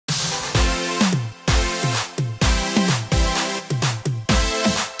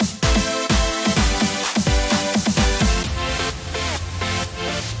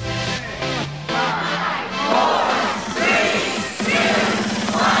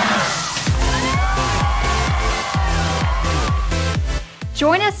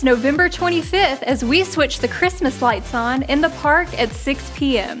Join us November 25th as we switch the Christmas lights on in the park at 6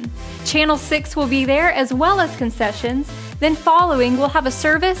 p.m. Channel 6 will be there as well as concessions. Then following, we'll have a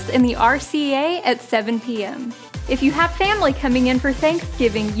service in the RCA at 7 p.m. If you have family coming in for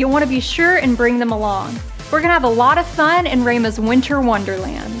Thanksgiving, you'll want to be sure and bring them along. We're going to have a lot of fun in RHEMA's Winter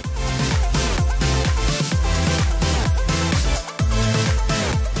Wonderland.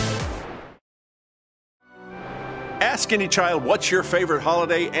 Ask any child, what's your favorite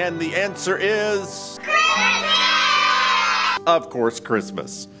holiday? And the answer is... Christmas! Of course,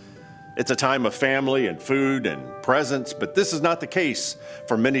 Christmas. It's a time of family and food and presents, but this is not the case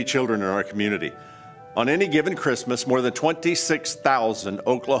for many children in our community. On any given Christmas, more than 26,000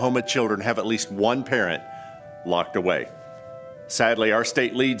 Oklahoma children have at least one parent locked away. Sadly, our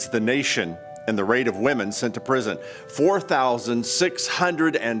state leads the nation in the rate of women sent to prison.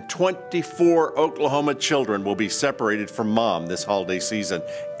 4,624 Oklahoma children will be separated from mom this holiday season,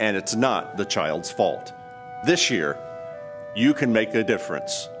 and it's not the child's fault. This year, you can make a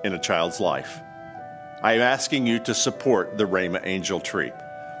difference in a child's life. I am asking you to support the RHEMA Angel Tree.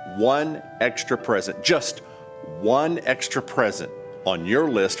 One extra present, just one extra present on your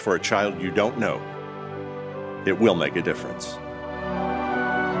list for a child you don't know. It will make a difference.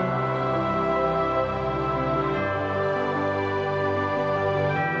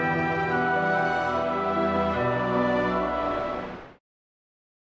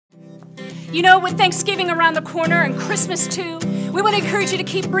 You know, with Thanksgiving around the corner and Christmas too, we want to encourage you to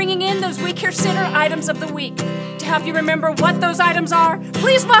keep bringing in those We Care Center items of the week. To help you remember what those items are,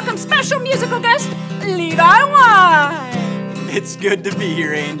 please welcome special musical guest, Levi Wine. It's good to be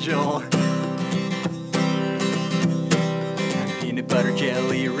here, Angel. Peanut butter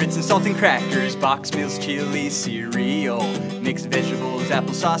jelly, Ritz and salt and crackers, box meals, chili, cereal, mixed vegetables,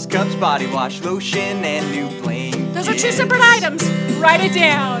 applesauce cups, body wash, lotion, and new blankets. Those are two separate items. Write it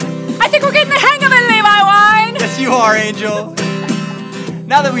down. I think we're getting the hang of it, Levi Wine! Yes, you are, Angel.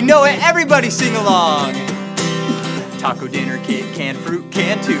 Now that we know it, everybody sing along. Taco dinner kit, canned fruit,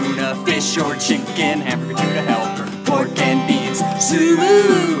 canned tuna, fish or chicken, hamburger, tuna helper, pork and beans, soup,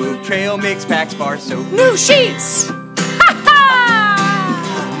 trail mix, packs, bar soap, new sheets!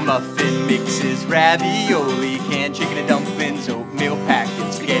 Ha-ha! Muffin mixes, ravioli, canned chicken and dumplings, oatmeal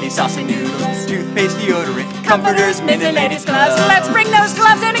packets, spaghetti, sauce and noodles, toothpaste, deodorant, comforters, men and ladies' gloves. Let's bring those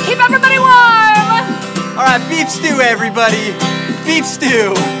gloves in and keep everybody warm! Alright, beef stew, everybody! Beef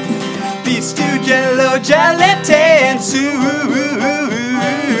stew! Beef stew, jello, gelate, and soup.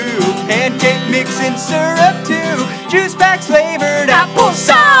 Pancake mix and syrup too. Juice packs flavored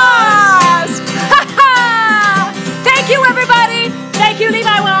applesauce! Ha ha! Thank you, everybody! Thank you,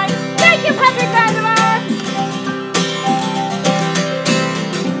 Levi Wine! Thank you, Patrick Vandermeer!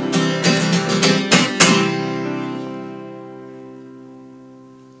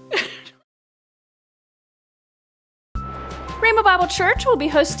 RHEMA Bible Church will be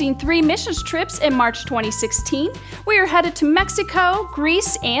hosting 3 missions trips in March 2016. We are headed to Mexico,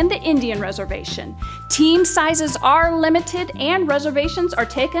 Greece, and the Indian Reservation. Team sizes are limited and reservations are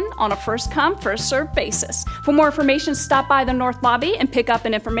taken on a first-come, first-served basis. For more information, stop by the North Lobby and pick up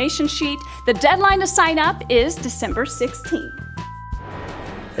an information sheet. The deadline to sign up is December 16th.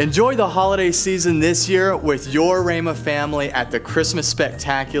 Enjoy the holiday season this year with your RHEMA family at the Christmas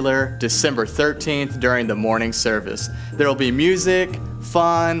Spectacular, December 13th during the morning service. There will be music,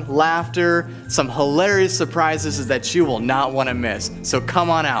 fun, laughter, some hilarious surprises that you will not want to miss. So come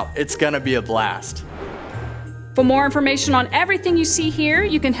on out, it's going to be a blast. For more information on everything you see here,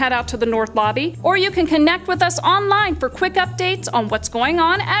 you can head out to the North Lobby, or you can connect with us online for quick updates on what's going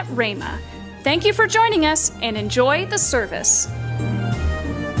on at RHEMA. Thank you for joining us and enjoy the service.